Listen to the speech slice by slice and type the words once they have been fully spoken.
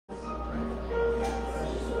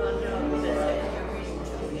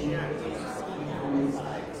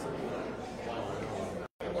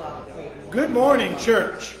Good morning,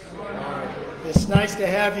 church. It's nice to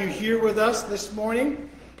have you here with us this morning.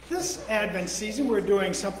 This Advent season, we're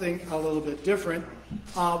doing something a little bit different.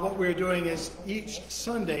 What we're doing is each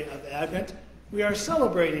Sunday of Advent, we are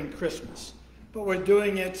celebrating Christmas, but we're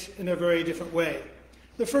doing it in a very different way.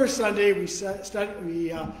 The first Sunday, we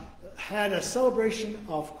had a celebration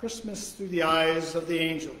of Christmas through the eyes of the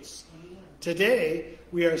angels. Today,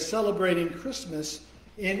 we are celebrating Christmas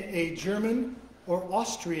in a German or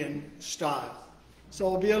Austrian style. So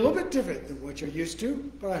it'll be a little bit different than what you're used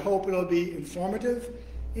to, but I hope it'll be informative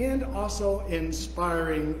and also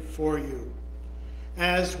inspiring for you.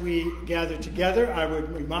 As we gather together, I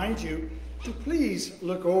would remind you to please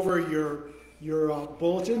look over your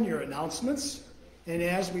bulletin, your announcements, and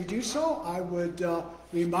as we do so, I would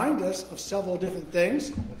remind us of several different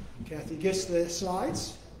things. Kathy gets the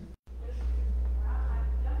slides.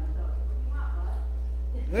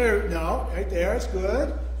 There, no, right there, it's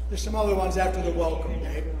good. There's some other ones after the welcome,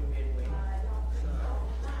 Dave.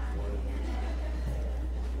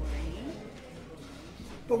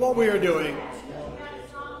 But what we are doing,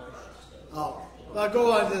 I'll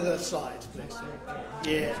go on to the slides, please.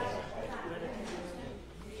 Yeah.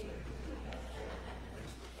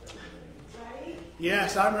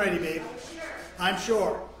 Yes, I'm ready, babe. I'm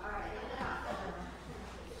sure.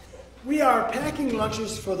 We are packing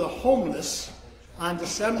lunches for the homeless on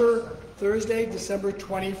Thursday, December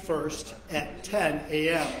 21st at 10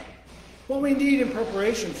 a.m. What we need in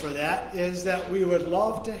preparation for that is that we would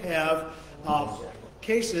love to have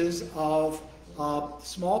cases of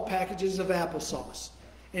small packages of applesauce.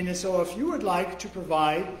 And so if you would like to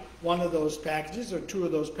provide one of those packages or two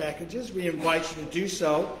of those packages, we invite you to do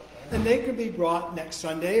so. And they can be brought next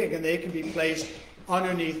Sunday. Again, they can be placed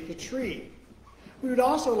underneath the tree. We would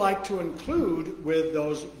also like to include with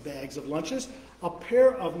those bags of lunches a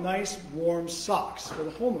pair of nice warm socks for the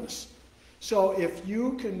homeless. So if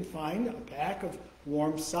you can find a pack of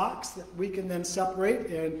warm socks that we can then separate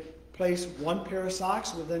and place one pair of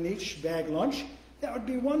socks within each bag lunch, that would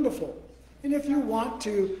be wonderful. And if you want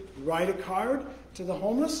to write a card to the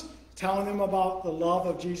homeless, telling them about the love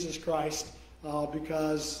of Jesus Christ,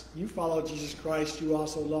 because you follow Jesus Christ, you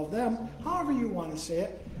also love them, however you want to say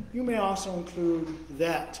it, you may also include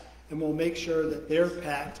that, and we'll make sure that they're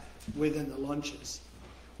packed within the lunches.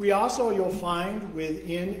 We also, you'll find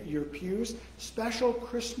within your pews, special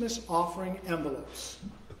Christmas offering envelopes.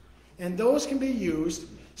 And those can be used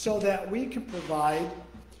so that we can provide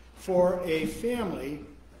for a family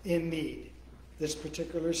in need this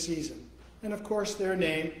particular season. And of course, their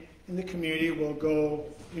name in the community will go,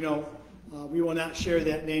 we will not share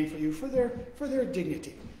that name for you for their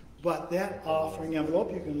dignity. But that offering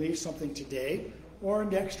envelope, you can leave something today or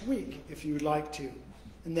next week if you would like to.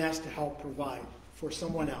 And that's to help provide for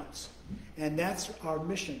someone else. And that's our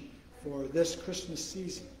mission for this Christmas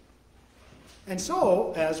season. And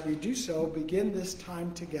so, as we do so, begin this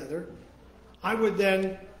time together, I would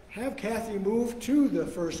then have Kathy move to the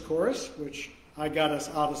first chorus, which I got us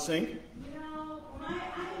out of sync. I had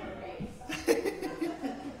a race.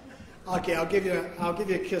 Okay, I'll give you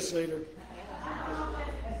a kiss later.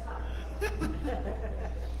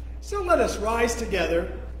 So let us rise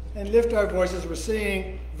together and lift our voices. We're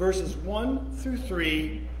singing verses 1 through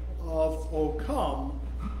 3 of O Come,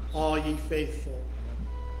 All Ye Faithful.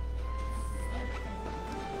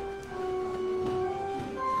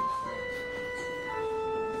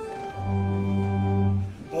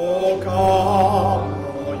 O come,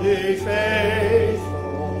 all ye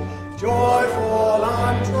faithful, joyful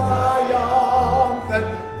and triumphant.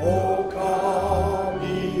 O come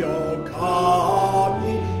ye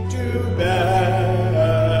to Bethlehem.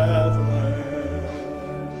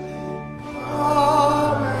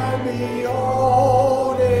 Come and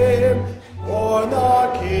behold him, born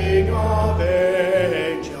the King of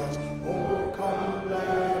angels. O come,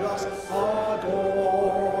 let us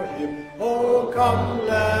adore him. O come,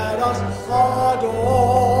 let us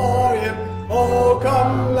adore him. O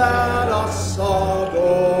come, let us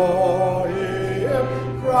adore him.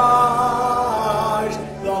 Christ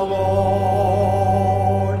the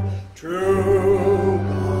Lord, true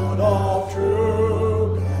God of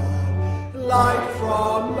true God, light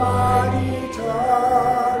from light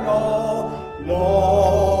eternal,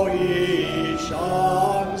 lo, he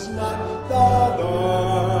shuns not the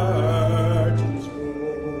Virgin's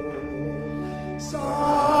womb.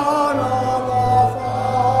 Son of the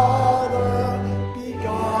Father,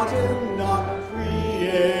 begotten, not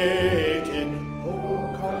created.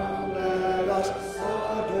 Oh, come, let us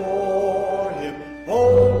adore him.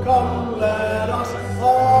 Oh, come, let us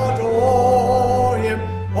adore him.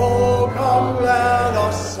 Oh, come, let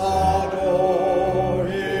us adore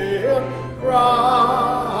him.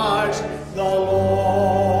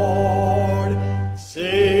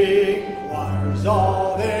 choirs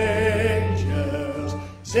of angels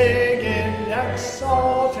sing in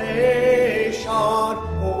exaltation.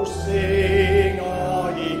 Oh, sing,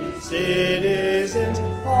 all ye citizens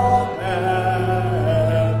of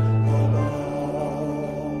heaven above.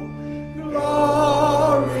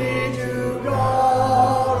 Glory to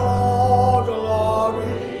God, all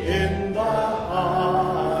glory in the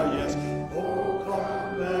highest. Oh,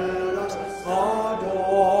 come, let us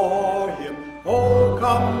adore him. Oh,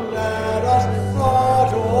 come, let us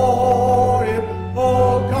adore him.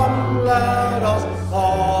 Oh, come, let us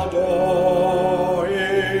adore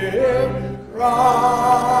him. Christ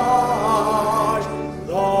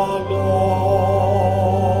the Lord.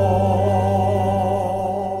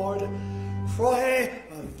 Frohe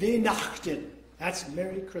Weihnachten. That's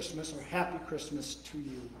Merry Christmas or Happy Christmas to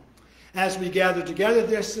you. As we gather together,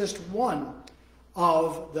 this is just one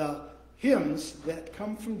of the hymns that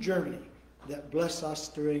come from Germany that bless us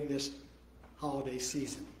during this holiday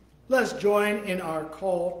season. Let's join in our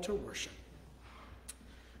call to worship.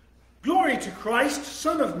 Glory to Christ,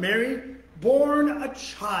 Son of Mary, born a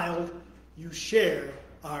child, you share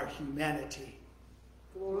our humanity.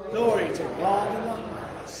 Glory to God in the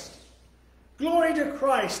highest. Glory to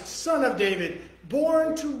Christ, Son of David,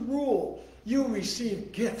 born to rule, you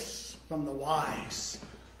receive gifts from the wise.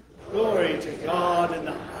 Glory to God in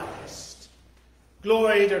the highest.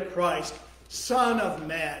 Glory to Christ, Son of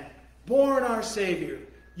Man, born our Savior,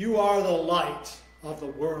 you are the light of the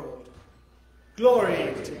world.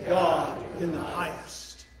 Glory to God in the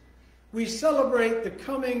highest. We celebrate the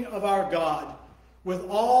coming of our God with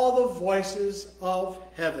all the voices of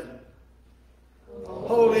heaven.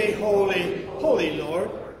 Holy, holy, holy Lord,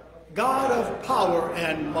 God of power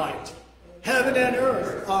and might, heaven and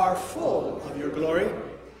earth are full of your glory.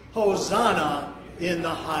 Hosanna in the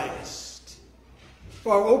highest.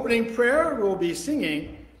 For our opening prayer, we'll be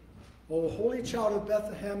singing, O Holy Child of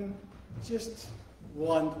Bethlehem, just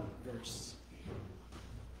one verse.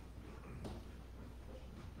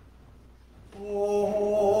 O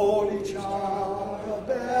Holy Child of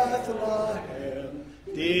Bethlehem,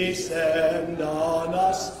 descend on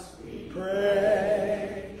us, we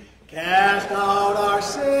pray. Cast out our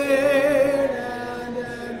sin and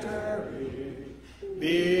enter in.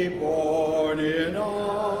 Be born in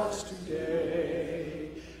us today.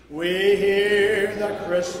 We hear the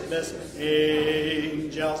Christmas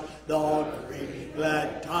angels, the great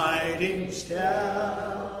glad tidings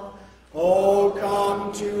tell. Oh,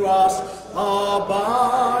 come to us,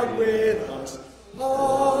 abide with us,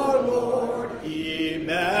 our Lord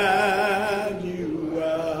Emmanuel.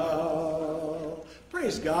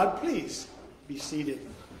 Praise God. Please be seated.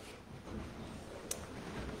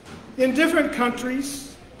 In different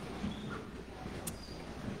countries,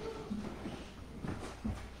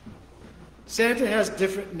 Santa has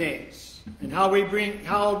different names, and how we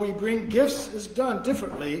bring gifts is done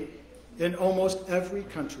differently in almost every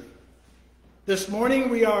country. This morning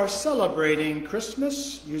we are celebrating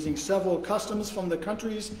Christmas using several customs from the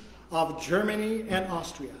countries of Germany and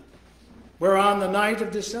Austria, where on the night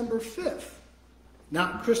of December 5th,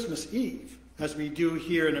 not Christmas Eve, as we do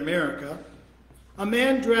here in America, a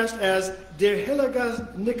man dressed as Der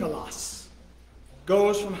Heilige Nicholas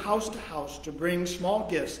goes from house to house to bring small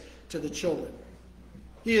gifts to the children.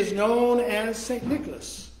 He is known as St.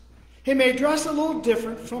 Nicholas. He may dress a little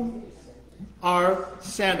different from our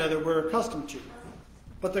Santa that we're accustomed to,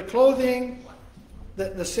 but the clothing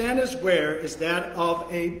that the Santas wear is that of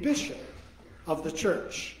a bishop of the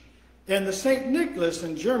church. And the St. Nicholas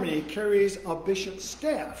in Germany carries a bishop's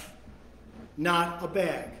staff, not a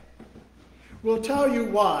bag. We'll tell you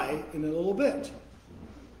why in a little bit.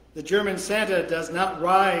 The German Santa does not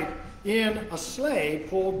ride in a sleigh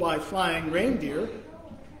pulled by flying reindeer,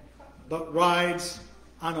 but rides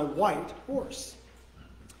on a white horse.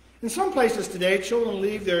 In some places today, children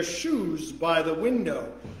leave their shoes by the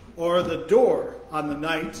window or the door on the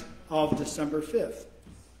night of December 5th.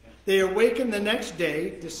 They awaken the next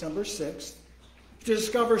day, December 6th, to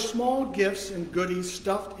discover small gifts and goodies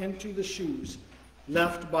stuffed into the shoes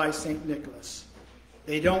left by St. Nicholas.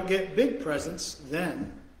 They don't get big presents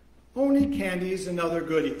then, only candies and other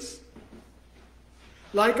goodies.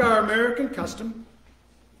 Like our American custom,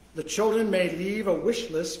 the children may leave a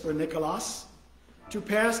wish list for Nicholas to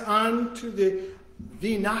pass on to the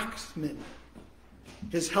Weihnachtsmen,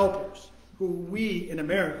 his helpers, who we in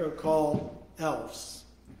America call elves,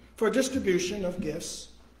 for distribution of gifts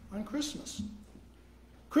on Christmas.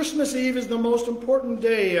 Christmas Eve is the most important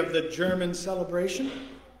day of the German celebration,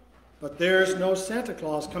 but there's no Santa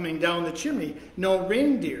Claus coming down the chimney, no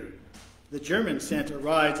reindeer. The German Santa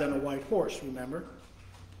rides on a white horse, remember?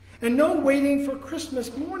 And no waiting for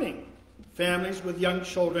Christmas morning Families with young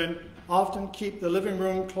children often keep the living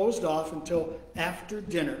room closed off until after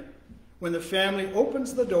dinner, when the family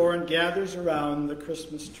opens the door and gathers around the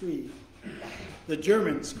Christmas tree. The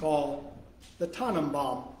Germans call the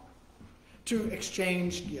Tannenbaum, to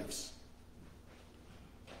exchange gifts.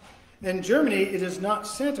 In Germany, it is not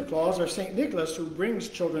Santa Claus or St. Nicholas who brings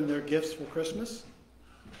children their gifts for Christmas.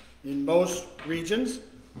 In most regions,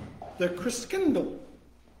 the Christingle,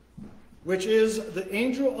 which is the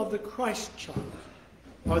angel of the Christ child,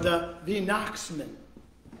 or the Weihnachtsmann,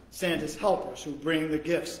 Santa's helpers who bring the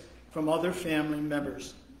gifts from other family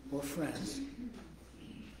members or friends.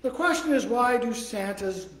 The question is, why do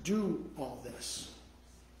Santas do all this?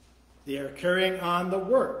 They are carrying on the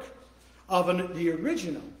work of the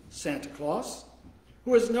original Santa Claus,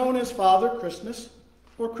 who is known as Father Christmas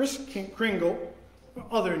or Christingle, or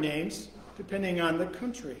other names, depending on the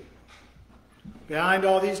country. Behind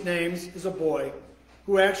all these names is a boy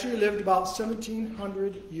who actually lived about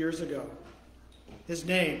 1,700 years ago. His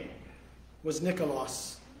name was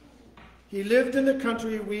Nicholas. He lived in the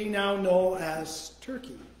country we now know as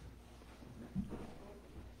Turkey.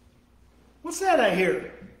 What's that I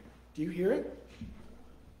hear? Do you hear it?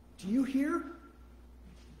 Do you hear?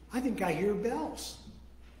 I think I hear bells.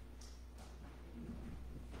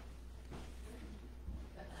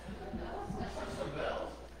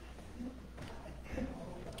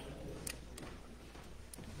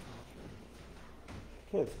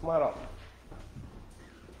 Kids, come on up.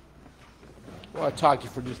 I want to talk to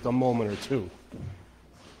you for just a moment or two.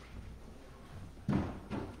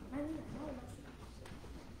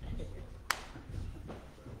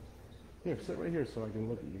 Here, sit right here so I can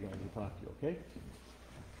look at you guys and talk to you, okay?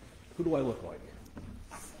 Who do I look like?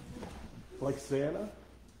 Like Santa?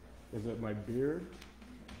 Is it my beard?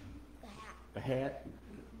 The hat?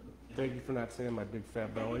 Thank you for not saying my big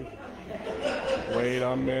fat belly. Wait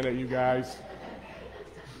a minute, you guys.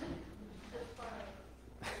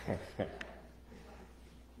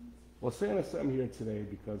 Well, Santa sent me here today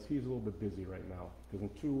because he's a little bit busy right now. Because in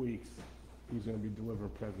 2 weeks, he's going to be delivering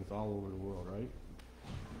presents all over the world, right?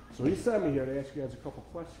 So he sent me here to ask you guys a couple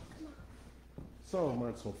questions. Some of them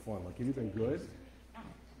aren't so fun. Like, have you been good?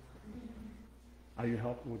 Are you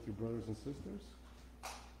helping with your brothers and sisters?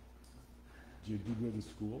 Do you do good in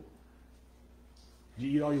school? Do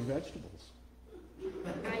you eat all your vegetables?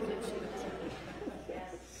 I do.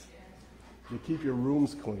 Do you keep your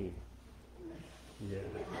rooms clean? Yeah.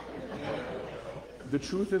 The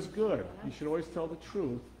truth is good. You should always tell the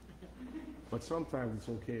truth. But sometimes it's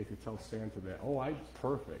okay if you tell Santa that, oh, I'm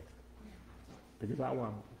perfect. Because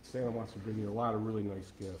Santa wants to bring you a lot of really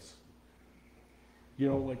nice gifts. You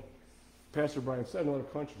know, like Pastor Brian said, in other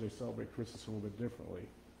countries they celebrate Christmas a little bit differently.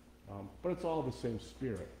 But it's all the same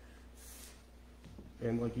spirit.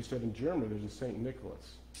 And like you said, in Germany, there's a St.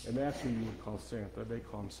 Nicholas. And that's who you would call Santa. They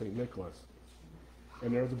call him St. Nicholas.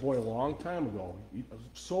 And there was a boy a long time ago,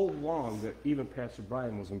 so long that even Pastor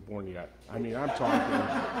Brian wasn't born yet. I mean, I'm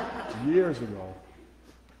talking years ago.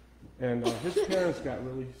 And his parents got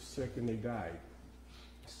really sick and they died.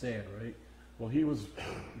 Sad, right? Well, he was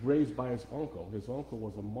raised by his uncle. His uncle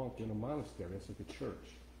was a monk in a monastery. That's like a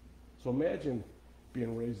church. So imagine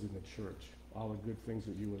being raised in the church, all the good things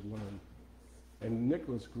that you would learn. And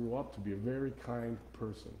Nicholas grew up to be a very kind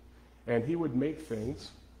person. And he would make things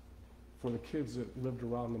for the kids that lived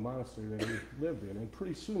around the monastery that he lived in. And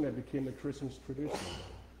pretty soon that became the Christmas tradition,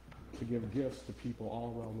 to give gifts to people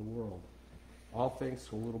all around the world. All thanks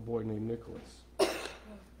to a little boy named Nicholas.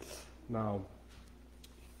 Now,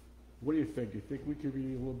 what do you think? Do you think we could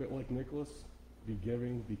be a little bit like Nicholas? Be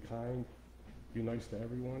giving, be kind, be nice to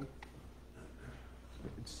everyone?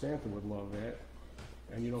 Santa would love that.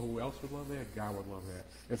 And you know who else would love that? God would love that.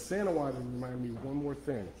 And Santa wanted to remind me one more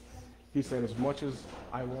thing. He said, as much as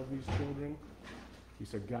I love these children, he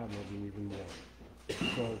said, God loves them even more.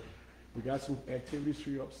 So we got some activities for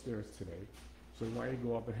you upstairs today. So we want you to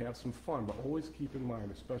go up and have some fun. But always keep in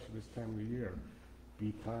mind, especially this time of the year,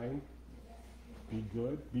 be kind, be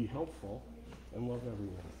good, be helpful, and love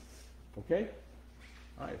everyone. Okay?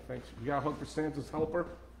 All right, thanks. You got a hug for Santa's helper?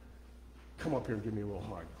 Come up here and give me a little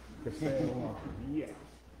hug. Give Santa a hug. Yeah.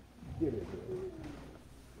 Get it.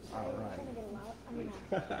 All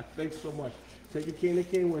right. Thanks so much. Take a candy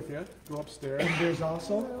cane with you. Go upstairs. And there's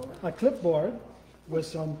also a clipboard with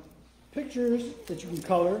some pictures that you can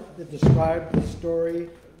color that describe the story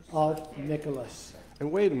of Nicholas.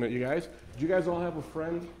 And wait a minute, you guys. Do you guys all have a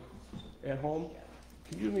friend at home?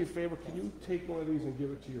 Can you do me a favor? Can you take one of these and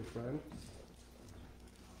give it to your friend?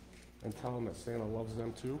 And tell them that Santa loves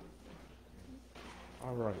them too?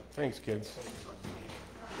 All right. Thanks, kids.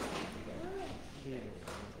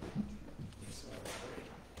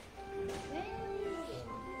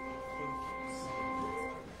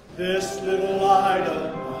 This little light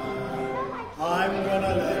of mine, I'm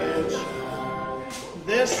gonna let it shine.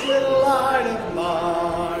 This little light of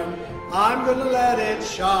mine, I'm gonna let it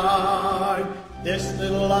shine. This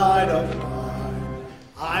little light of mine,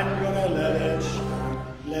 I'm gonna let it shine.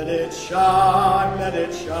 Let it shine, let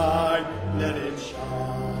it shine, let it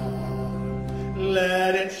shine.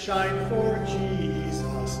 Let it shine for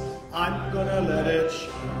Jesus. I'm gonna let it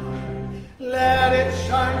shine. Let it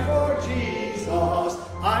shine for Jesus.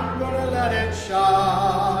 I'm gonna let it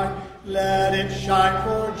shine. Let it shine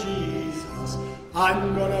for Jesus.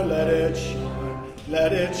 I'm gonna let it shine.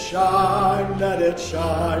 Let it shine, let it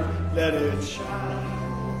shine, let it shine.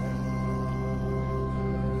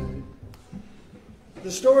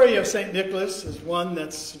 The story of St. Nicholas is one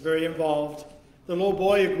that's very involved. The little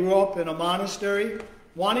boy who grew up in a monastery,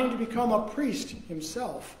 wanting to become a priest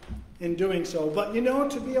himself in doing so. But you know,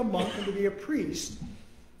 to be a monk and to be a priest,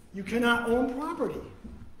 you cannot own property.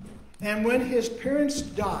 And when his parents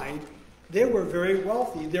died, they were very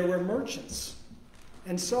wealthy. They were merchants.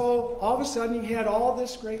 And so all of a sudden he had all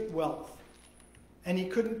this great wealth, and he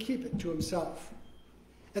couldn't keep it to himself.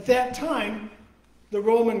 At that time, the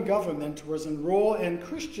Roman government was in rule, and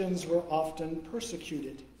Christians were often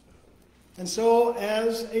persecuted. And so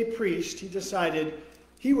as a priest, he decided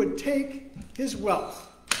he would take his wealth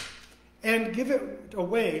and give it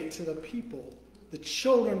away to the people, the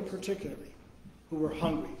children particularly, who were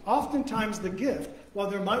hungry. Oftentimes the gift, while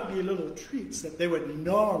there might be little treats that they would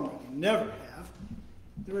normally never have,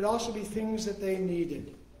 there would also be things that they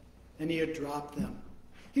needed, and he would drop them.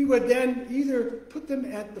 He would then either put them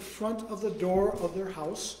at the front of the door of their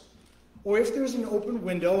house, or if there's an open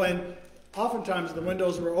window, and oftentimes the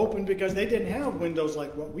windows were open because they didn't have windows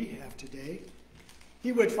like what we have today,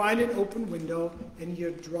 he would find an open window and he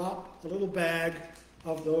would drop a little bag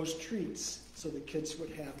of those treats so the kids would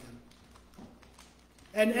have them.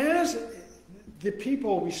 And as the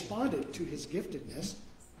people responded to his giftedness,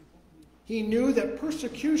 he knew that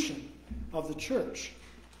persecution of the church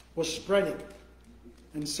was spreading.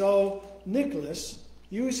 And so Nicholas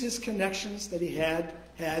used his connections that he had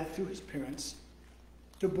through his parents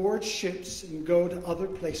to board ships and go to other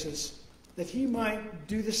places that he might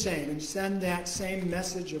do the same and send that same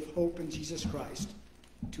message of hope in Jesus Christ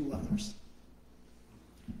to others.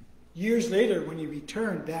 Years later, when he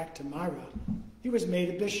returned back to Myra, he was made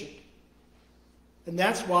a bishop. And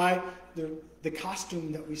that's why the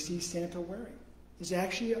costume that we see Santa wearing is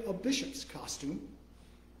actually a bishop's costume.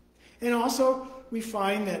 And also, we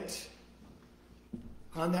find that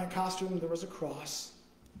on that costume there was a cross,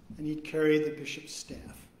 and he'd carry the bishop's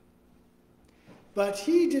staff. But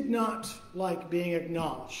he did not like being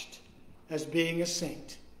acknowledged as being a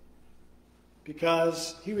saint,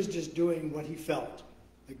 because he was just doing what he felt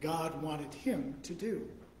that God wanted him to do,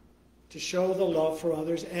 to show the love for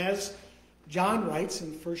others. As John writes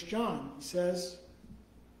in 1 John, he says,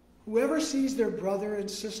 "Whoever sees their brother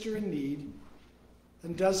and sister in need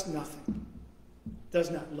and does nothing,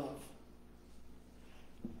 does not love.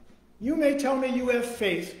 You may tell me you have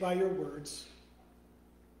faith by your words,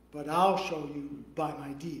 but I'll show you by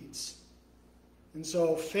my deeds." And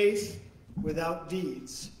so faith without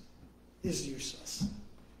deeds is useless.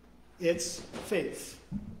 It's faith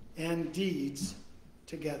and deeds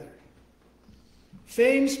together.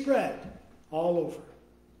 Fame spread all over.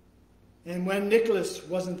 And when Nicholas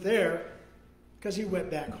wasn't there, because he went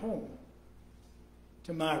back home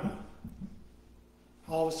to Myra,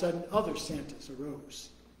 all of a sudden other Santas arose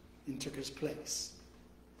and took his place.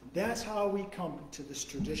 That's how we come to this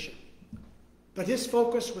tradition. But his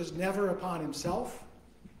focus was never upon himself.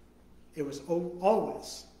 It was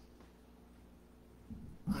always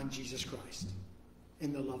on Jesus Christ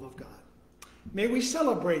and the love of God. May we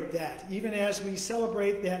celebrate that, even as we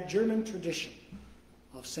celebrate that German tradition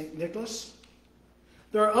of St. Nicholas.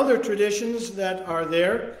 There are other traditions that are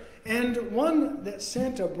there, and one that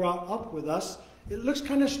Santa brought up with us, it looks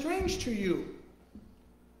kind of strange to you.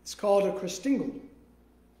 It's called a Christingle.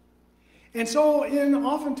 And so in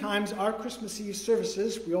oftentimes our Christmas Eve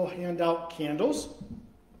services, we'll hand out candles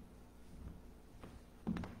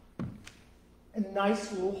and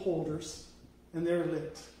nice little holders, and they're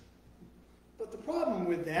lit. But the problem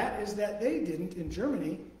with that is that they didn't, in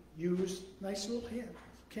Germany, use nice little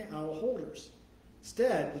holders.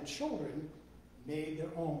 Instead, the children made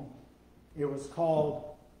their own. It was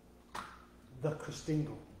called the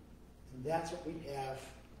Christingle. And that's what we have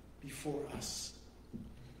before us.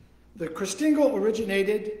 The Christingle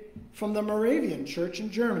originated from the Moravian church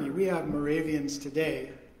in Germany. We have Moravians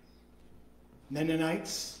today.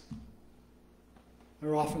 Mennonites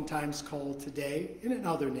are oftentimes called today, and in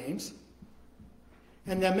other names.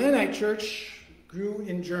 And the Mennonite church grew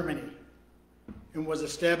in Germany and was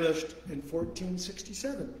established in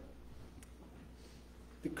 1467.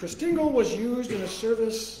 The Christingle was used in a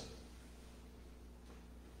service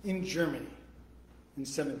in Germany in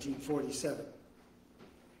 1747.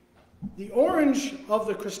 The orange of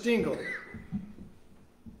the Christingle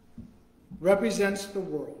represents the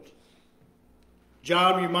world.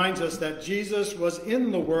 John reminds us that Jesus was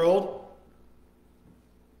in the world,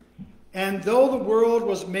 and though the world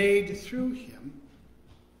was made through him,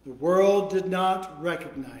 the world did not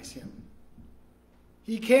recognize him.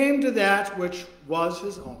 He came to that which was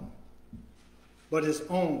his own, but his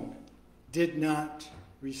own did not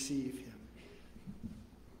receive him.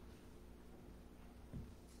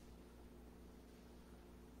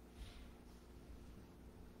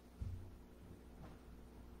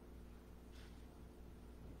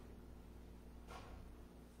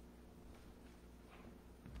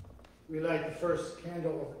 We light the first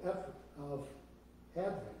candle of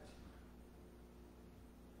Advent.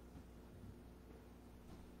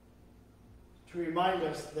 To remind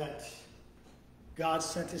us that God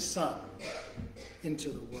sent his Son into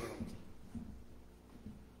the world.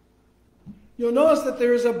 You'll notice that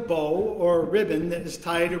there is a bow or a ribbon that is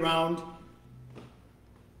tied around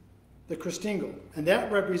the Christingle, and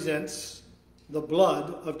that represents the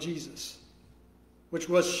blood of Jesus, which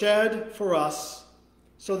was shed for us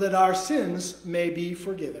so that our sins may be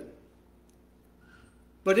forgiven.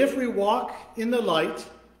 But if we walk in the light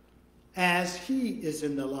as he is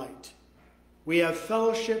in the light, we have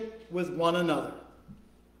fellowship with one another,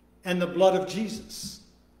 and the blood of Jesus,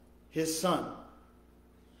 his Son,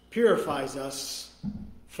 purifies us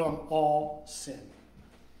from all sin.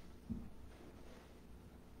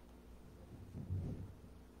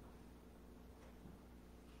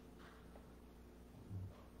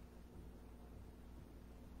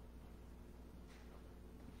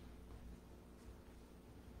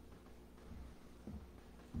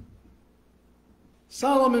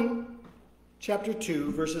 Solomon chapter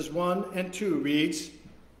 2, verses 1 and 2 reads,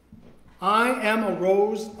 I am a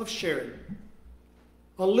rose of Sharon,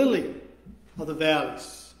 a lily of the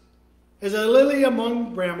valleys. As a lily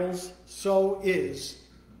among brambles, so is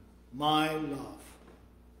my love.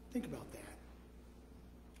 Think about that.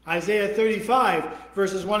 Isaiah 35,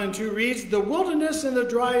 verses 1 and 2 reads, the wilderness and the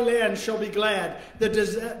dry land shall be glad. The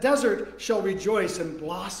desert shall rejoice and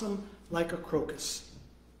blossom like a crocus.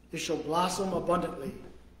 It shall blossom abundantly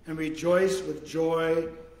and rejoice with joy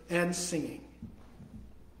and singing.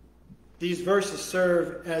 These verses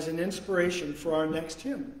serve as an inspiration for our next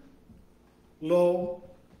hymn. Lo,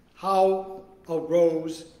 how a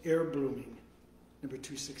rose ere blooming. Number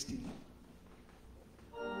 216.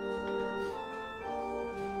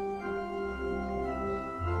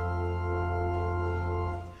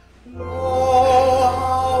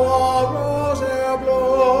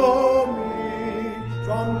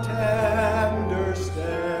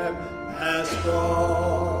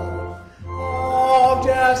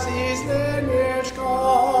 Jesse's lineage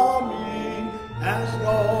coming, as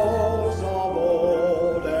those of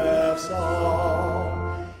old have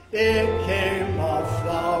sung. It came a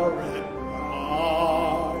flowering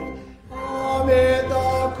bride amid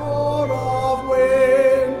the cold of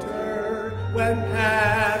winter, when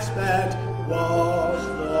half spent was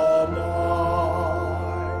the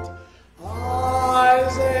night.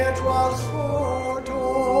 As it was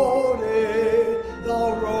foretold, the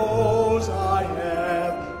rose I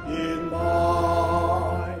have in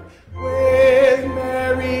mind. With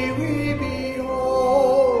Mary we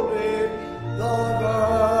behold it, the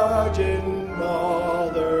Virgin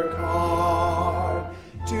Mother kind,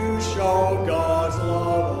 to show God's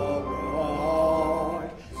love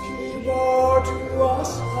abroad. She bore to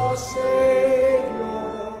us a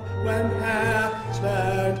Savior, when half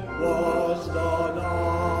spent was the night.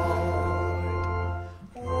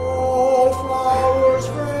 Oh, flowers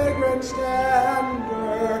fragrant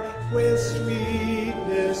tender, with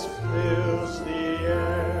sweetness fills the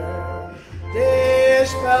air.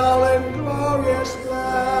 Dispel in glorious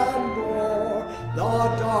splendor the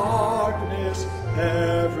darkness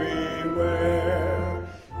everywhere.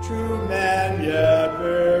 True man yet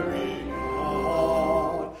very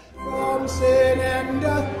God, from sin and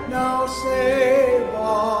death now save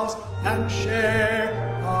us, and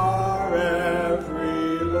share our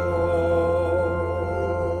every load.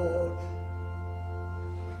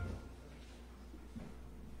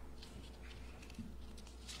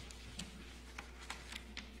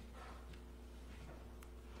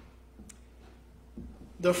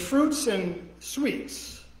 The fruits and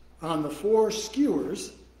sweets on the 4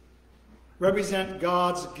 skewers represent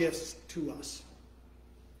God's gifts to us.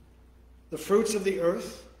 The fruits of the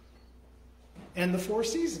earth, and the four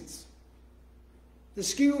seasons. The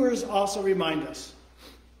skewers also remind us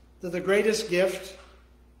that the greatest gift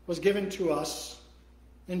was given to us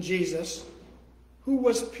in Jesus, who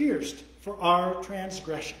was pierced for our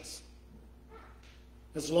transgressions.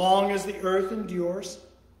 As long as the earth endures,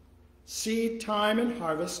 seed time and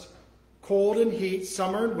harvest, cold and heat,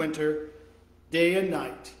 summer and winter, day and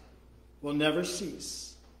night will never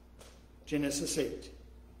cease. Genesis 8,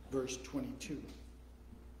 verse 22.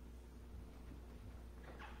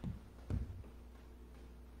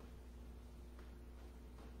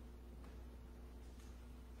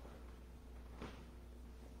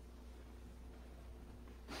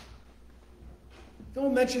 Though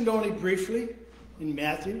mentioned only briefly in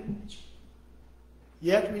Matthew,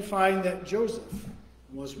 yet we find that Joseph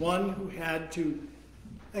was one who had to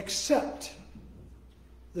accept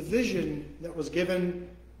the vision that was given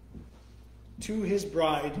to his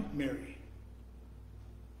bride, Mary.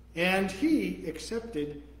 And he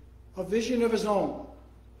accepted a vision of his own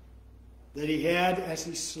that he had as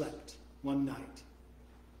he slept one night,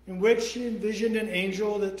 in which he envisioned an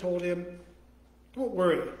angel that told him, "Don't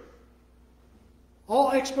worry.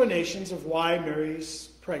 All explanations of why Mary's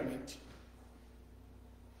pregnant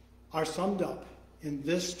are summed up in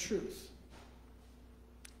this truth.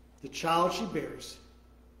 The child she bears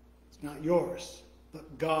is not yours,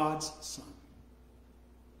 but God's son.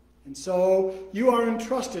 And so you are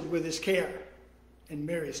entrusted with his care and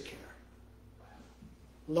Mary's care.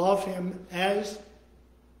 Love him as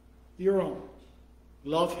your own.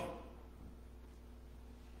 Love him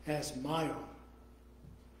as my own."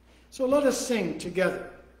 So let us sing together.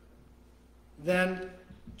 Then,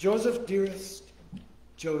 Joseph dearest,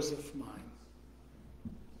 Joseph mine.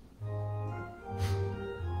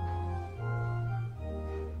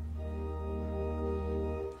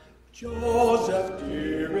 Joseph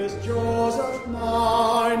dearest, Joseph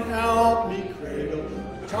mine, help me cradle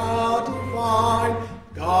the child divine.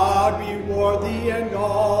 God reward thee and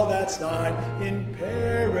all that's thine in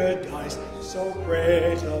paradise. So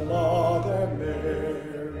great a Mother Mary.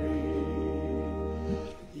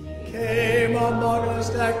 Came among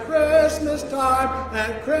us at Christmas time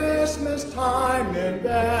in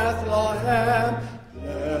Bethlehem.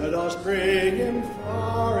 Let us bring him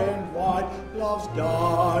far and wide, love's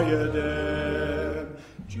diadem.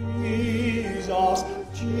 Jesus,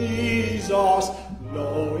 Jesus,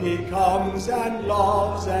 lo, he comes and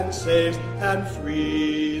loves and saves and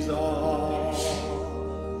frees us.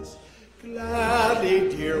 Gladly,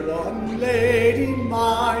 dear one, lady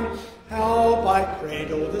mine, help I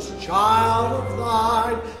cradle this child of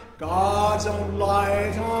thine. God's own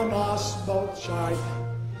light on us both shine.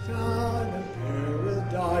 Sun and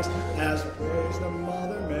paradise, as praise the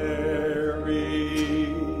Mother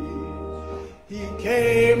Mary. He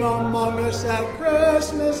came among us at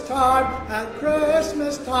Christmas time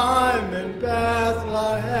in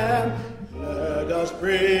Bethlehem. Let us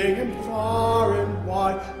bring him far and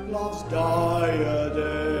wide, love's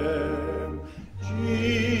diadem.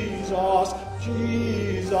 Jesus,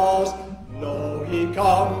 Jesus, lo, he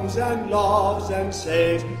comes and loves and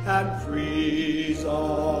saves and frees us.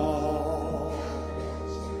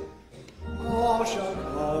 All shall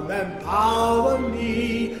come and bow the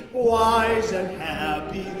knee, wise and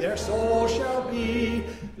happy their soul shall be,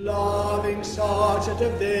 loving such a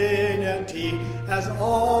divinity as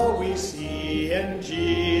all we see in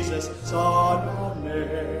Jesus, Son of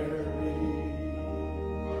Mary.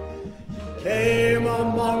 Came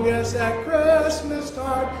among us at Christmas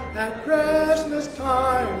time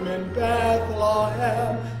in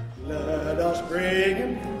Bethlehem. Let us bring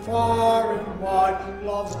him from far and wide,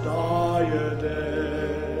 love's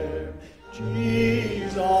diadem.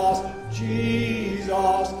 Jesus,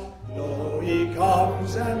 Jesus, lo, he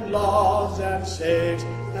comes and loves and saves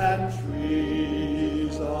and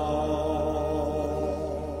frees us.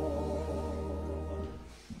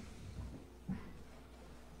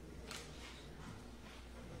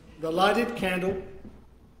 The lighted candle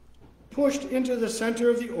pushed into the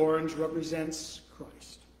center of the orange represents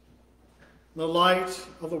Christ, the light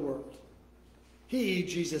of the world. He,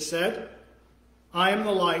 Jesus said, "I am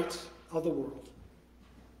the light of the world.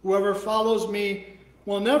 Whoever follows me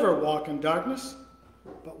will never walk in darkness,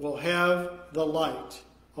 but will have the light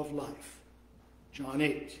of life." John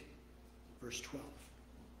 8, verse 12.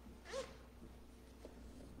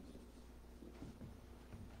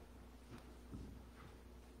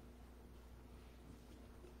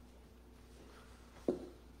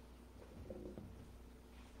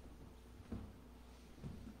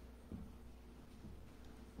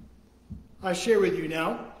 I share with you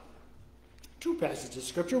now two passages of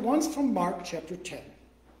Scripture. One's from Mark chapter 10.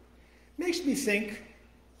 Makes me think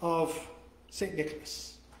of St.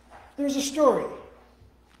 Nicholas. There's a story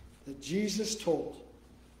that Jesus told.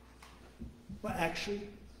 Well, actually,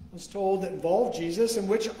 was told that involved Jesus, in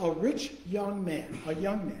which a rich young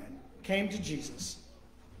man, came to Jesus.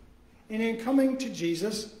 And in coming to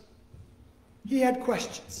Jesus, he had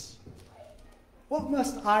questions. What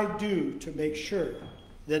must I do to make sure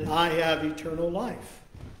that I have eternal life?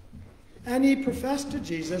 And he professed to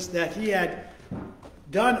Jesus that he had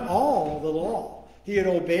done all the law. He had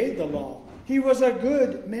obeyed the law. He was a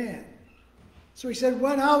good man. So he said,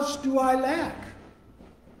 what else do I lack?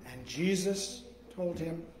 And Jesus told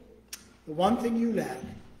him, the one thing you lack,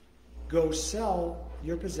 go sell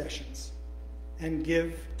your possessions and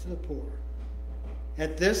give to the poor.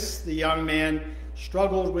 At this, the young man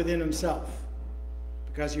struggled within himself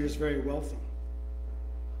because he was very wealthy.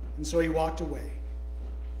 And so he walked away.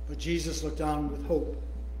 But Jesus looked on with hope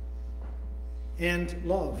and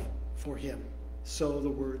love for him, so the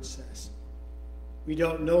word says. We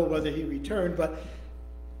don't know whether he returned, but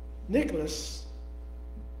Nicholas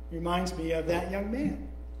reminds me of that young man,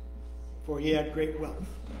 for he had great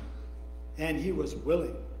wealth, and he was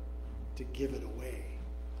willing to give it away.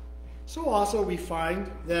 So also we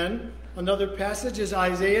find then another passage is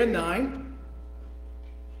Isaiah 9,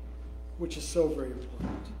 which is so very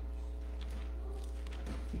important.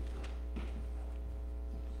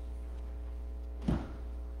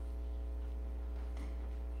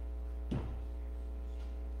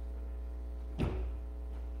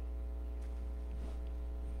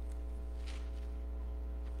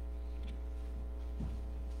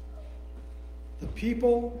 The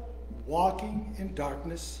people walking in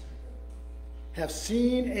darkness have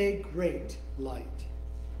seen a great light.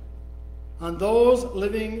 On those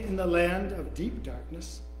living in the land of deep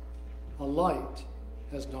darkness, a light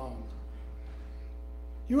has dawned.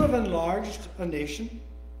 You have enlarged a nation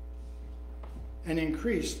and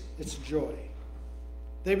increased its joy.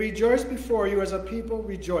 They rejoice before you as a people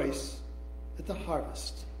rejoice at the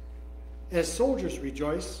harvest, as soldiers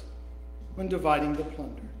rejoice when dividing the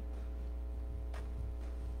plunder.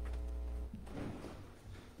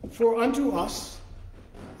 For unto us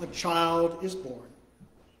a child is born.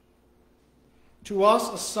 To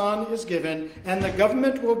us a son is given, and the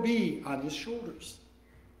government will be on his shoulders.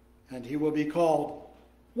 And he will be called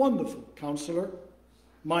Wonderful Counselor,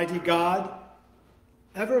 Mighty God,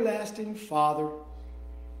 Everlasting Father,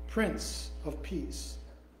 Prince of Peace.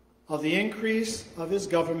 Of the increase of his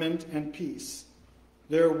government and peace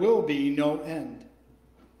there will be no end.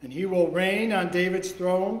 And he will reign on David's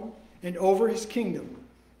throne and over his kingdom,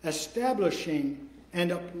 establishing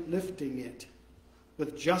and uplifting it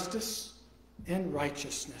with justice and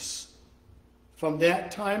righteousness from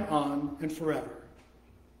that time on and forever.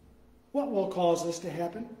 What will cause this to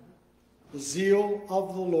happen? The zeal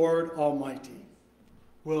of the Lord Almighty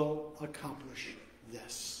will accomplish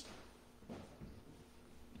this.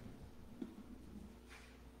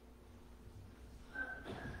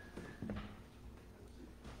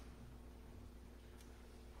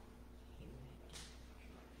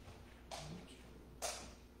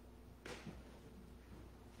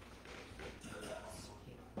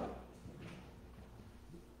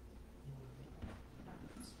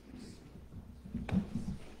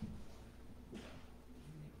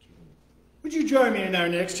 Would you join me in our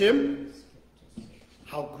next hymn?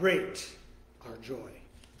 How great our joy.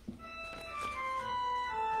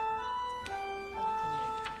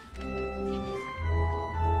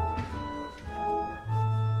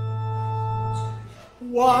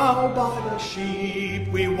 While by the sheep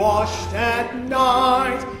we washed at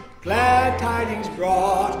night, glad tidings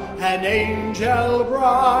brought an angel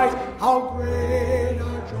bright. How great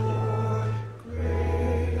our joy,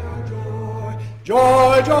 great our joy.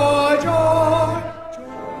 Joy, joy, joy,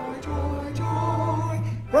 joy, joy, joy.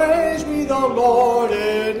 Praise we the Lord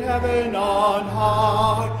in heaven on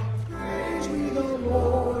high. Praise we the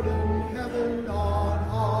Lord in heaven on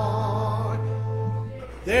high.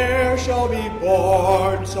 There shall be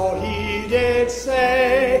born, so he did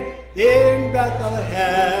say, in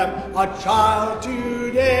Bethlehem a child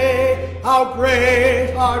today. How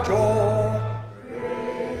great our joy,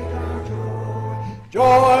 great our joy.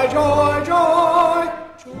 Joy, joy, joy,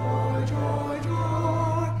 joy, joy,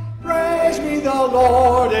 joy. Praise we the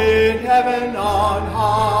Lord in heaven on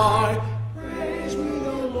high. Praise we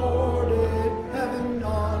the Lord in heaven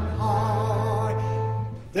on high.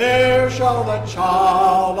 There shall the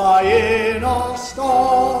child lie in a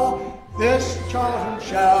stall. This child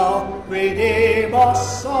shall redeem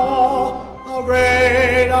us all. How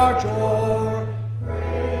great our joy,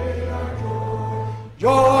 great our joy.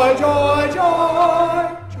 Joy, joy,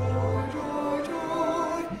 joy, joy, joy,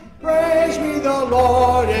 joy. Praise we the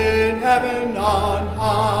Lord in heaven. heaven on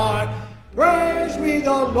high. Praise me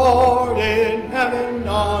the Lord in heaven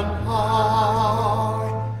on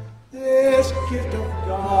high. This gift of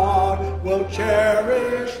God we'll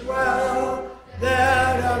cherish well,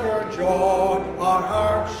 that ever joy our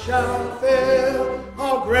hearts shall fill.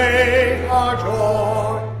 How great our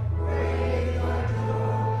joy, great our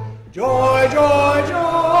joy. Joy, joy,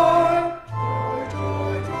 joy, joy,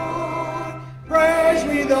 joy, joy. Praise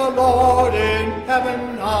me the Lord in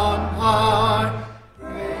heaven on high.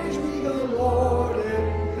 Praise me the Lord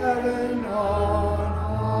in heaven on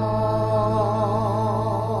high.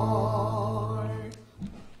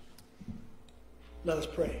 Let us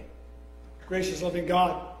pray. Gracious loving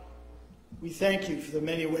God, we thank you for the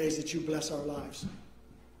many ways that you bless our lives.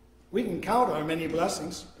 We can count our many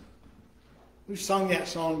blessings. We've sung that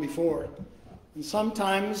song before. And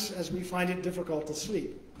sometimes, as we find it difficult to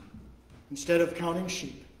sleep, instead of counting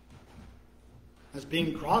sheep, as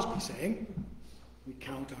Bing Crosby sang, we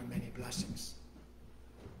count our many blessings.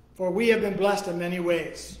 For we have been blessed in many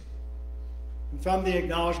ways. And from the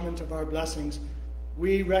acknowledgement of our blessings,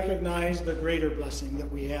 we recognize the greater blessing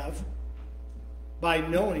that we have by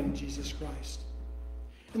knowing Jesus Christ.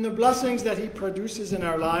 And the blessings that he produces in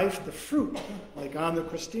our life, the fruit, like on the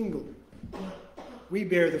Christingle, we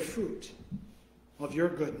bear the fruit of your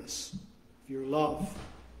goodness, of your love,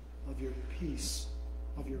 of your peace,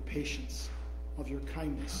 of your patience, of your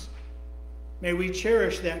kindness. May we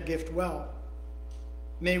cherish that gift well.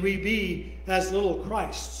 May we be as little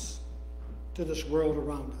Christs to this world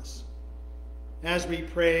around us. As we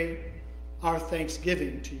pray our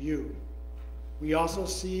thanksgiving to you, we also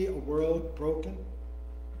see a world broken,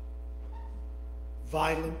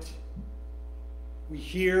 violent. We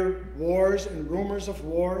hear wars and rumors of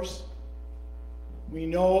wars. We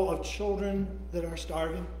know of children that are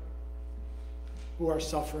starving, who are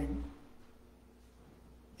suffering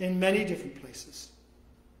in many different places.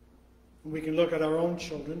 And we can look at our own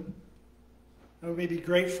children and we may be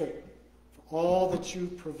grateful for all that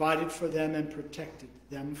you've provided for them and protected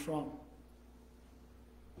them from.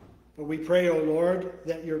 But we pray, O Lord,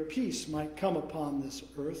 that your peace might come upon this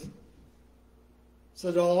earth,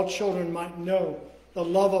 so that all children might know the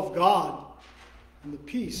love of God and the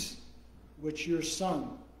peace which your Son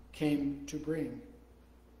came to bring.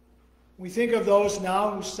 We think of those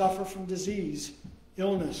now who suffer from disease,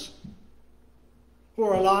 illness, who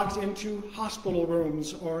are locked into hospital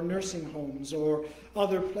rooms or nursing homes or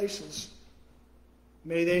other places.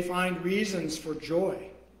 May they find reasons for joy.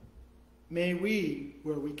 May we,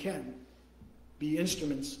 where we can, be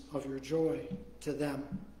instruments of your joy to them.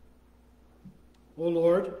 O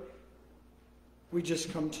Lord, we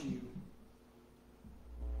just come to you.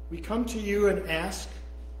 We come to you and ask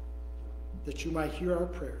that you might hear our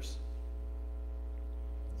prayers,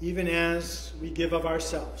 even as we give of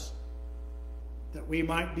ourselves, that we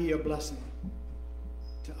might be a blessing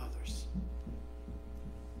to others.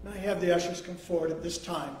 May I have the ushers come forward at this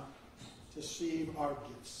time to receive our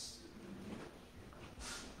gifts.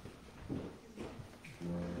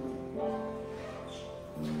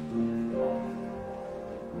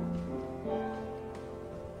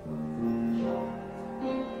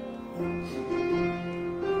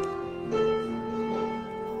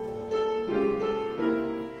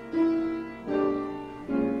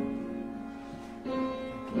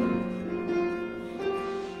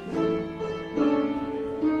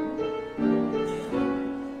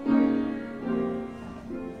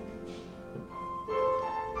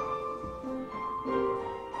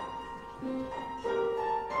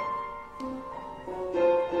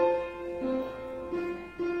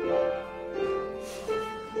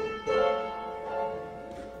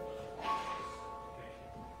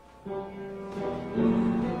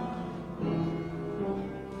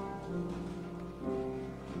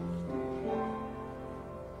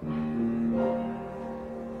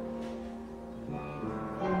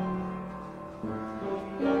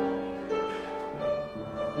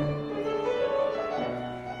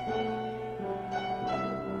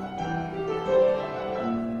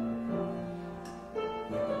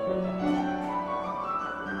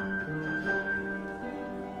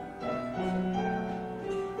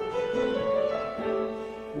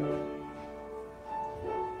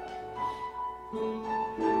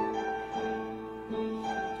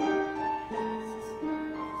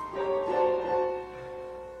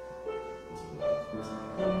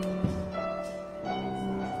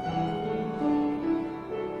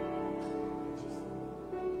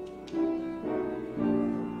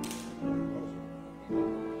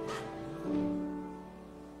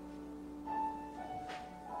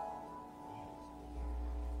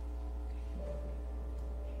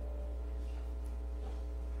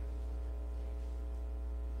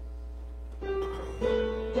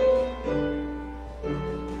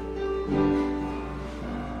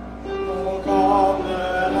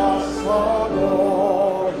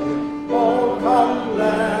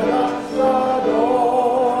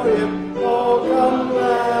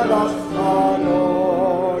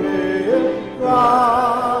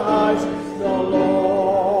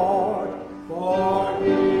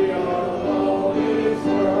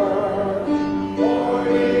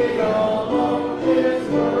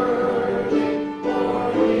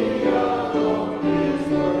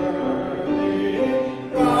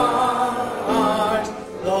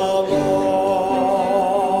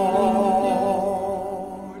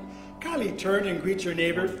 kindly turn and greet your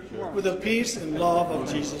neighbor with the peace and love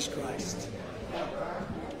of Jesus Christ.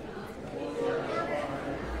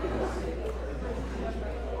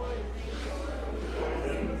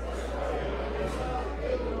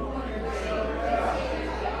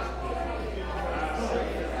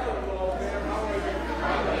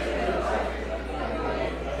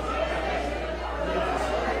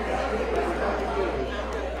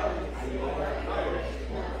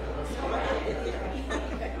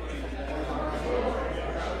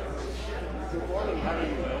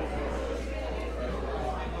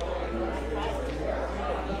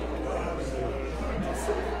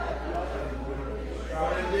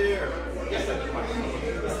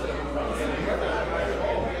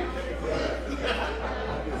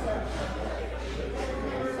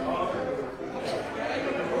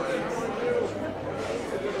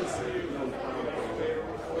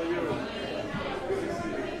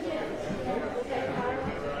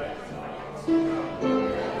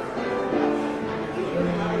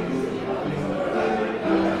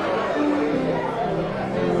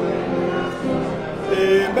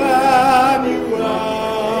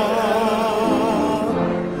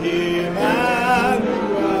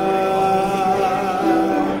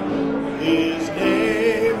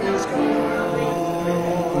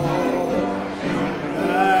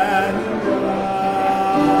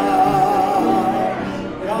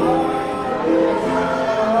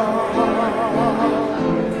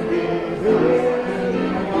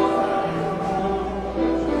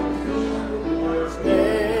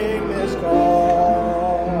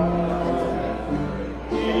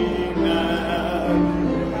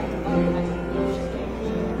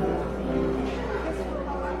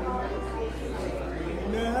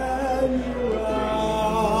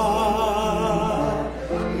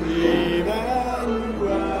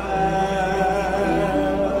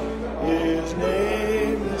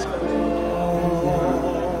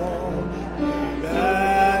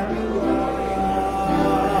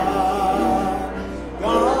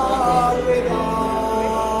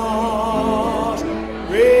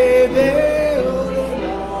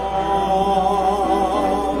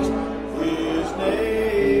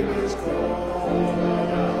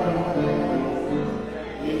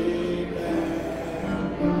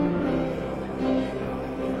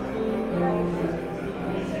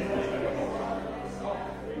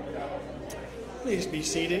 Please be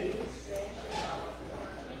seated.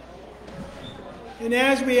 And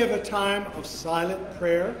as we have a time of silent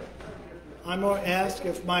prayer, I'm going to ask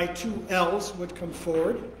if my two L's would come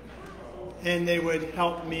forward and they would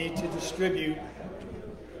help me to distribute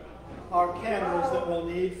our candles that we'll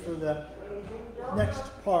need for the next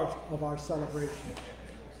part of our celebration.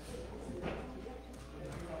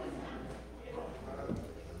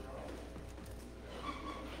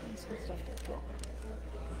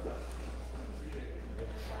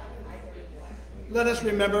 Let us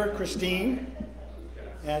remember Christine,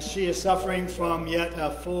 as she is suffering from yet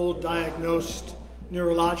a full diagnosed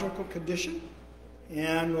neurological condition,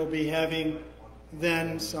 and will be having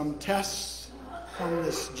then some tests come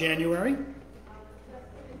this January.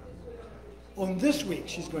 On this week,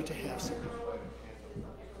 she's going to have some.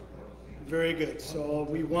 Very good. So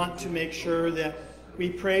we want to make sure that we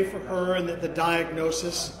pray for her and that the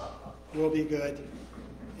diagnosis will be good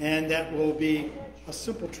and that will be a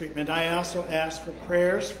simple treatment. I also ask for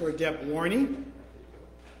prayers for Deb Warney,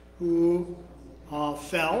 who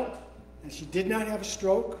fell, and she did not have a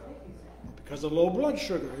stroke because of low blood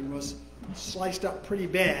sugar and was sliced up pretty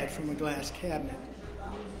bad from a glass cabinet,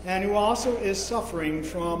 and who also is suffering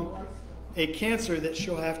from a cancer that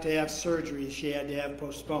she'll have to have surgery. She had to have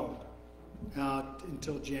postponed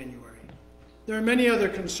until January. There are many other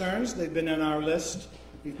concerns. They've been on our list.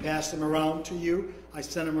 We've passed them around to you. I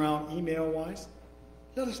sent them around email-wise.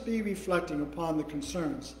 Let us be reflecting upon the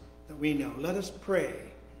concerns that we know. Let us pray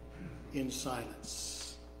in silence.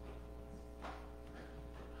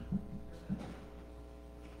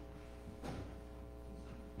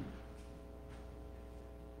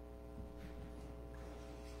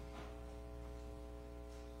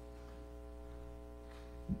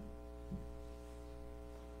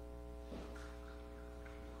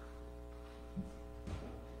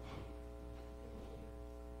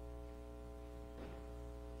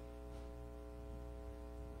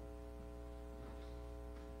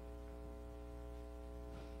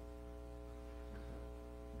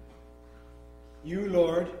 You,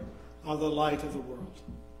 Lord, are the light of the world.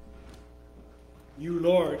 You,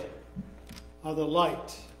 Lord, are the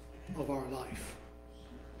light of our life.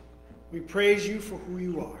 We praise you for who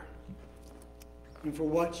you are and for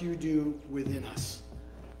what you do within us.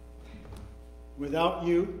 Without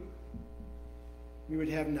you, we would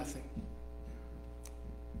have nothing.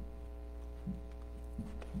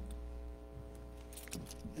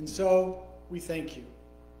 And so we thank you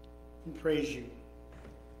and praise you.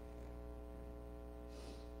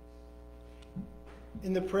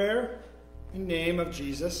 In the prayer in the name of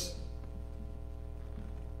Jesus,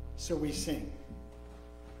 so we sing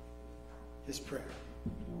his prayer.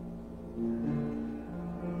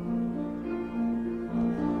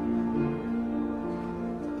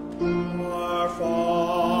 Our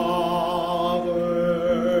Father,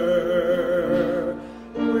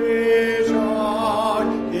 which art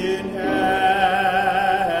in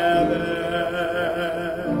heaven,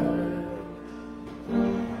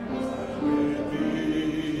 hallowed be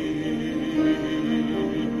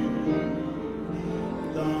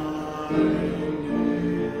thy name.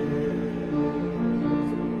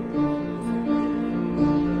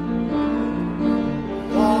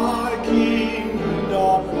 Thy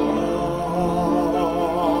kingdom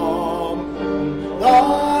come,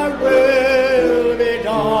 thy will be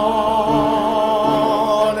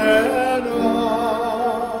done in earth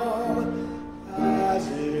as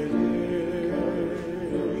it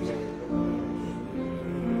is.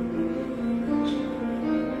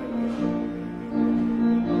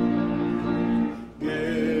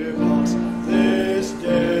 Give us this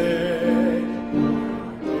day our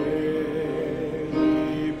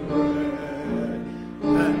daily bread,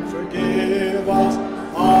 and forgive us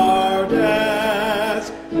our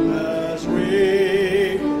debts as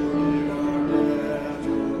we forgive our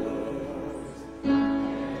debtors.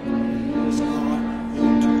 Lead us not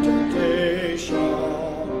into temptation,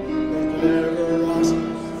 but deliver us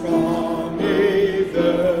from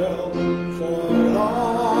evil. For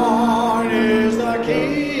thine is the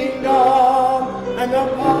kingdom, and the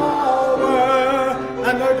power,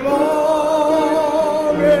 and the glory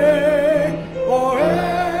forever.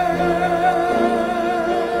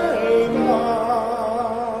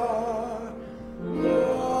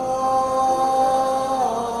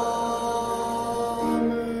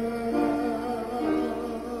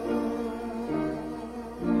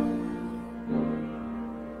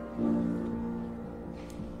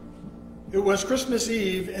 It was Christmas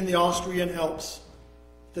Eve in the Austrian Alps.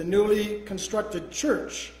 The newly constructed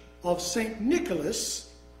church of St.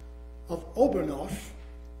 Nicholas of Obernof,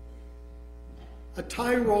 a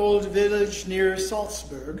Tyrol village near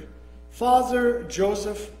Salzburg, Father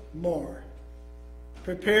Joseph Mohr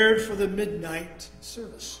prepared for the midnight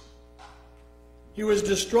service. He was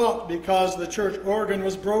distraught because the church organ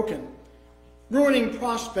was broken, ruining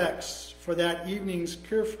prospects for that evening's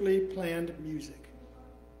carefully planned music.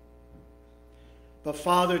 But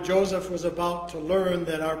Father Joseph was about to learn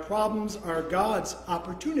that our problems are God's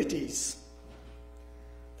opportunities,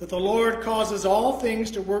 that the Lord causes all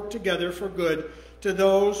things to work together for good to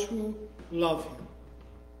those who love him.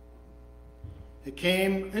 It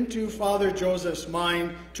came into Father Joseph's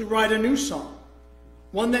mind to write a new song,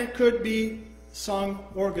 one that could be sung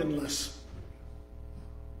organless.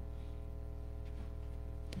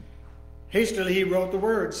 Hastily he wrote the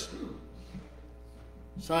words,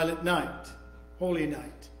 "Silent night, holy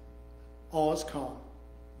night, all is calm,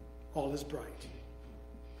 all is bright."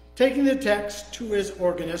 Taking the text to his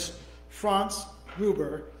organist, Franz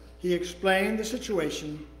Gruber, he explained the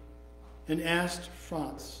situation and asked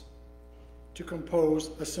Franz to compose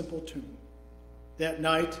a simple tune. That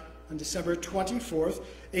night, on December 24th,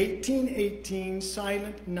 1818,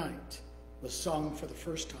 Silent Night was sung for the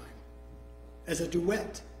first time as a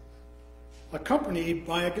duet, accompanied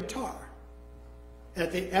by a guitar,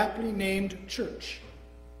 at the aptly named church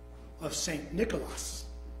of St. Nicholas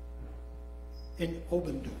in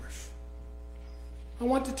Obendorf. I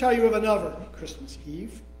want to tell you of another Christmas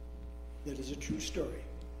Eve that is a true story.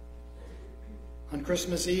 On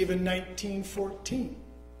Christmas Eve in 1914,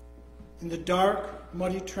 in the dark,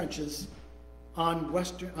 muddy trenches on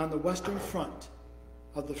the Western Front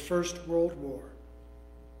of the First World War,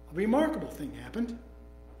 a remarkable thing happened.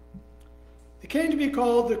 It came to be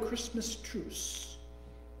called the Christmas Truce,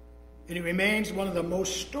 and it remains one of the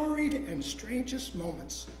most storied and strangest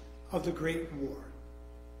moments of the Great War,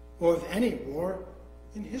 or of any war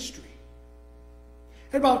in history.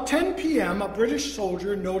 At about 10 p.m., a British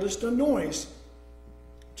soldier noticed a noise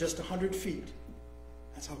just 100 feet.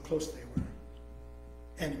 That's how close they were.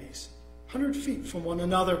 Enemies, 100 feet from one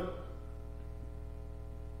another.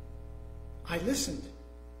 I listened,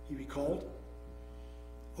 he recalled.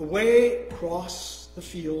 Away across the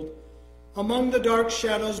field, among the dark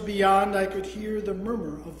shadows beyond, I could hear the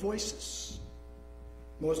murmur of voices.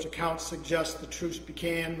 Most accounts suggest the truce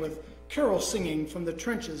began with carol singing from the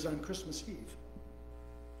trenches on Christmas Eve.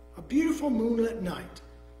 A beautiful moonlit night,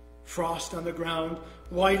 frost on the ground,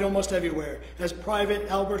 white almost everywhere, as Private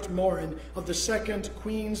Albert Morin of the 2nd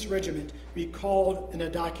Queen's Regiment recalled in a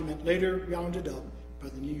document later rounded up by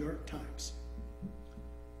the New York Times.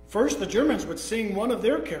 First, the Germans would sing one of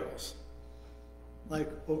their carols, like,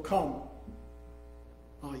 "O come,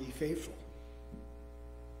 all ye faithful."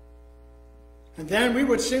 And then we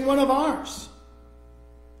would sing one of ours.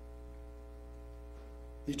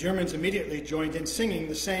 The Germans immediately joined in singing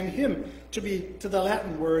the same hymn to the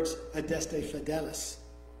Latin words Adeste Fidelis.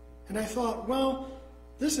 And I thought, well,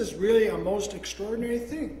 this is really a most extraordinary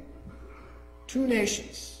thing. Two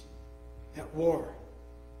nations at war,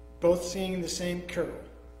 both singing the same carol.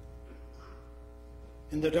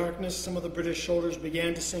 In the darkness, some of the British soldiers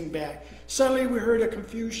began to sing back. Suddenly, we heard a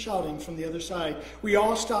confused shouting from the other side. We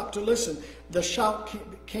all stopped to listen. The shout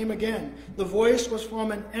came again. The voice was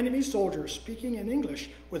from an enemy soldier speaking in English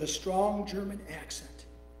with a strong German accent.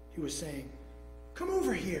 He was saying, "Come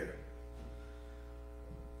over here."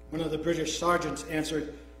 One of the British sergeants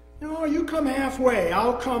answered, "No, you come halfway.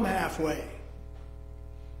 I'll come halfway."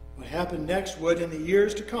 What happened next would, in the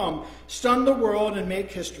years to come, stun the world and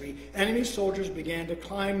make history. Enemy soldiers began to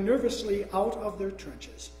climb nervously out of their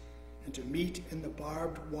trenches and to meet in the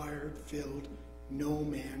barbed wire-filled no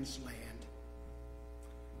man's land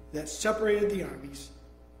that separated the armies.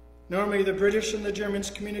 Normally, the British and the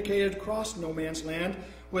Germans communicated across no man's land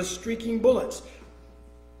with streaking bullets,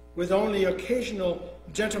 with only occasional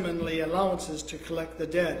gentlemanly allowances to collect the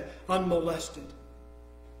dead, unmolested.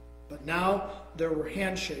 But now there were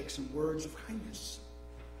handshakes and words of kindness.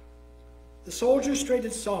 The soldiers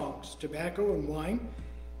traded songs, tobacco, and wine,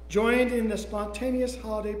 joined in the spontaneous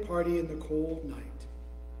holiday party in the cold night.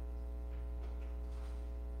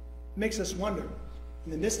 It makes us wonder,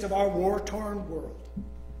 in the midst of our war-torn world,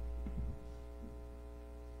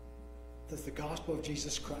 does the gospel of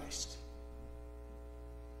Jesus Christ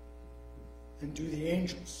and do the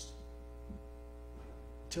angels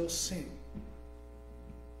still sing,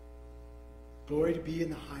 "Glory to be in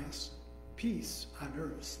the highest, peace on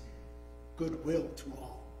earth, goodwill to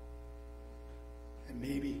all"? And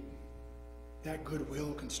maybe that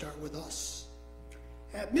goodwill can start with us.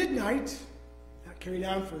 At midnight, that carried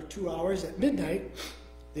on for 2 hours, at midnight,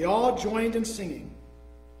 they all joined in singing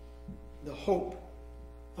the hope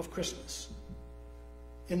of Christmas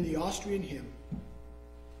in the Austrian hymn,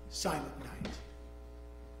 Silent Night.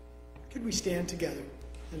 Could we stand together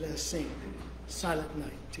and let us sing Silent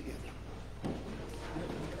Night together?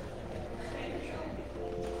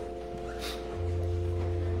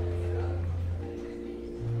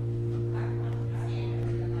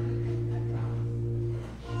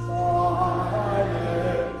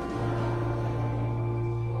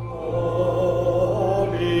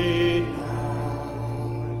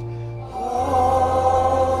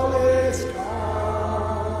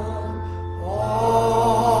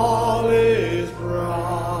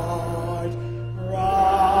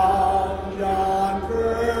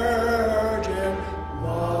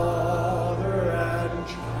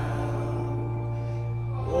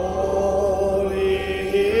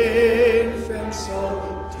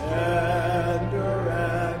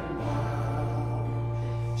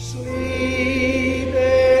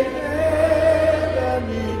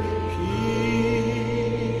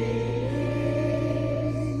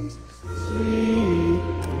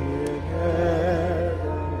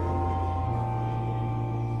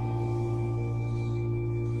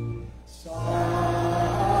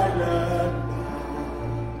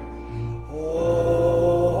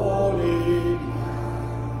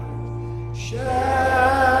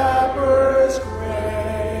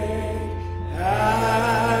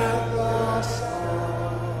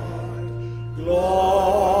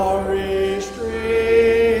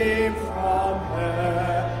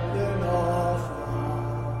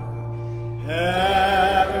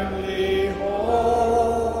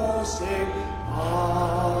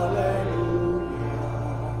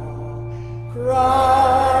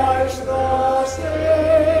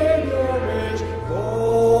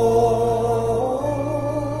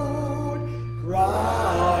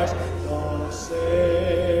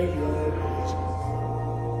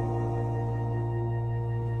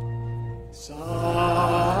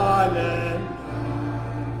 Silent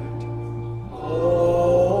night,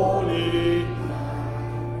 holy night.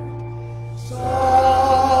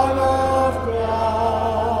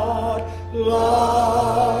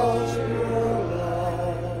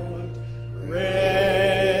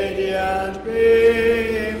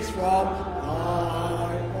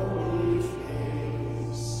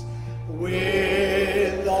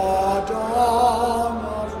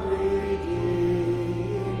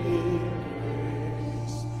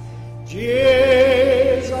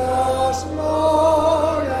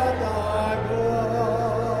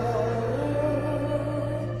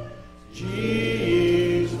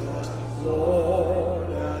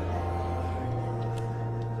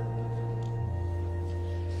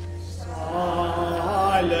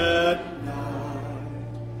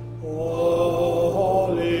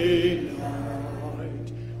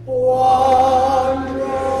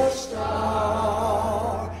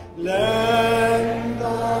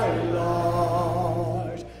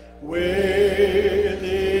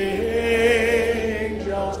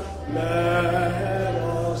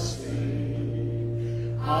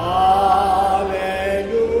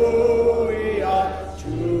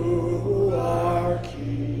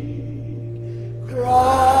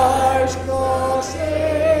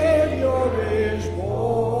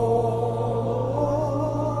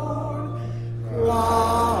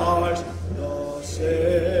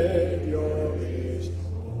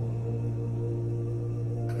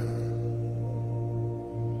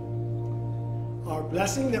 Our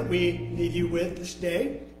blessing that we leave you with this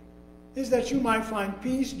day is that you might find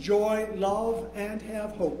peace, joy, love, and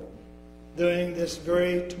have hope during this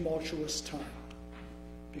very tumultuous time.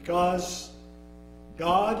 Because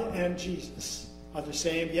God and Jesus are the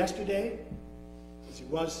same yesterday, as he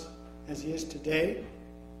was, as he is today,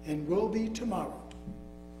 and will be tomorrow.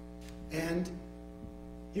 And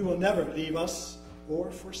he will never leave us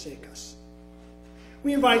or forsake us.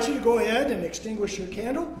 We invite you to go ahead and extinguish your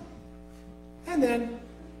candle, and then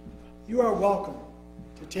you are welcome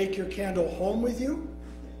to take your candle home with you.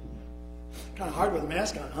 Kind of hard with a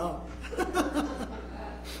mask on, huh?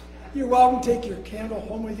 You're welcome to take your candle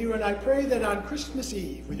home with you, and I pray that on Christmas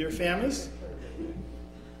Eve with your families,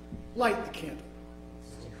 light the candle.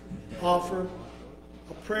 Offer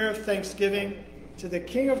a prayer of thanksgiving to the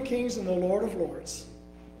King of Kings and the Lord of Lords,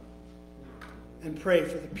 and pray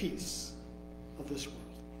for the peace of this world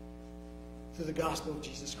through the gospel of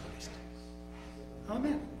Jesus Christ.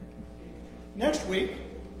 Amen. Next week,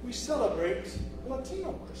 we celebrate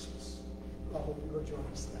Latino Christmas. I hope you will join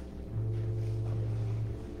us then.